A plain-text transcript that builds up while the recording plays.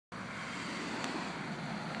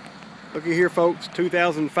Looky here, folks,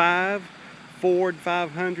 2005 Ford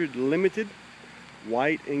 500 Limited,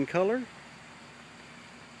 white in color.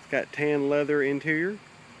 It's got tan leather interior.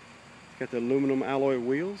 It's got the aluminum alloy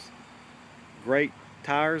wheels. Great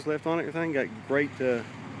tires left on it, everything. Got great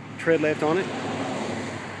tread left on it.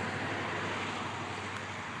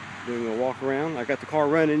 Doing a walk around. I got the car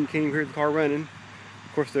running. You can't even hear the car running.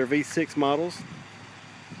 Of course, they're V6 models.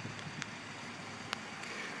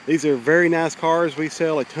 These are very nice cars. We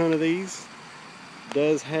sell a ton of these.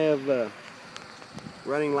 Does have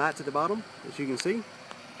running lights at the bottom, as you can see.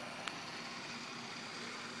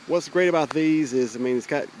 What's great about these is, I mean, it's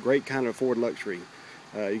got great kind of Ford luxury.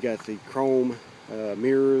 You got the chrome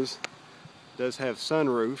mirrors. Does have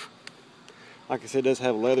sunroof. Like I said, it does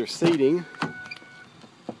have leather seating,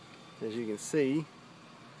 as you can see.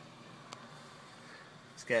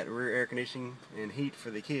 It's got rear air conditioning and heat for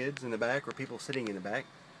the kids in the back, or people sitting in the back.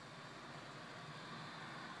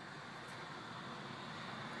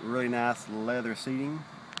 Really nice leather seating.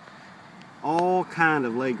 All kind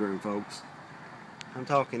of legroom, folks. I'm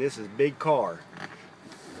talking, this is a big car.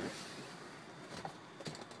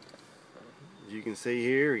 As you can see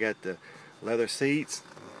here, we got the leather seats.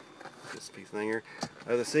 This piece thing here.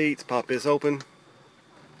 Leather seats, pop this open.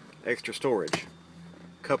 Extra storage.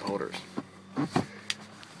 Cup holders.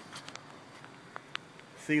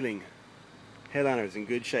 Ceiling. Headliner's in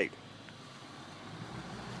good shape.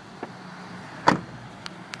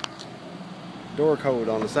 Door code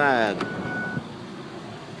on the side.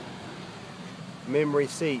 Memory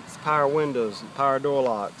seats, power windows, power door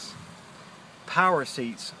locks. Power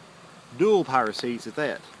seats, dual power seats at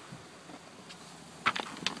that.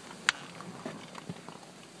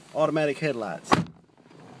 Automatic headlights.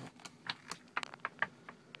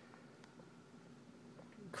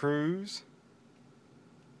 Cruise.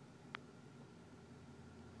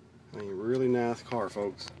 I mean, really nice car,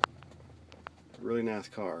 folks. Really nice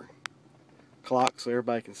car. Clock so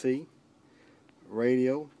everybody can see.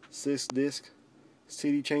 Radio, 6-disc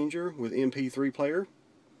CD changer with MP3 player.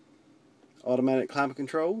 Automatic climate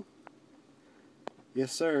control.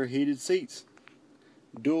 Yes sir, heated seats.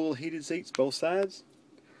 Dual heated seats both sides.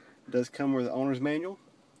 Does come with the owner's manual.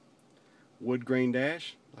 Wood grain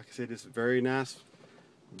dash. Like I said, it's very nice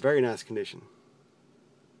condition.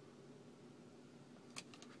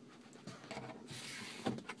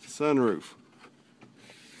 Sunroof.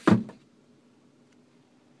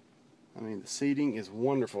 I mean, the seating is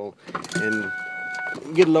wonderful, and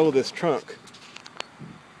get a load of this trunk.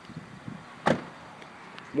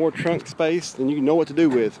 More trunk space than you know what to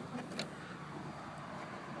do with.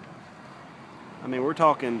 I mean, we're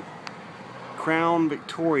talking Crown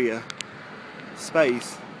Victoria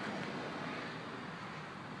space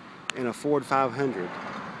in a Ford 500.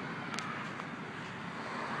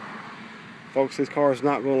 Folks, this car is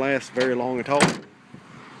not going to last very long at all.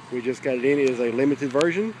 We just got it in. It is a limited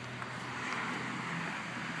version.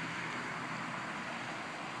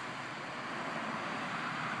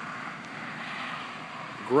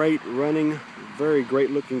 Great running, very great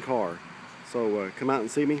looking car. So come out and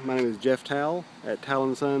see me. My name is Jeff Towell at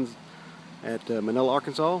Towell & Sons at Manila,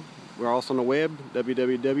 Arkansas. We're also on the web,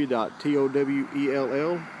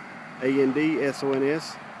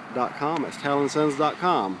 www.towellandsons.com. That's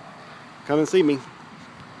towellandsons.com. Come and see me.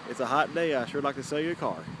 It's a hot day. I sure like to sell you a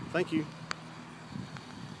car. Thank you.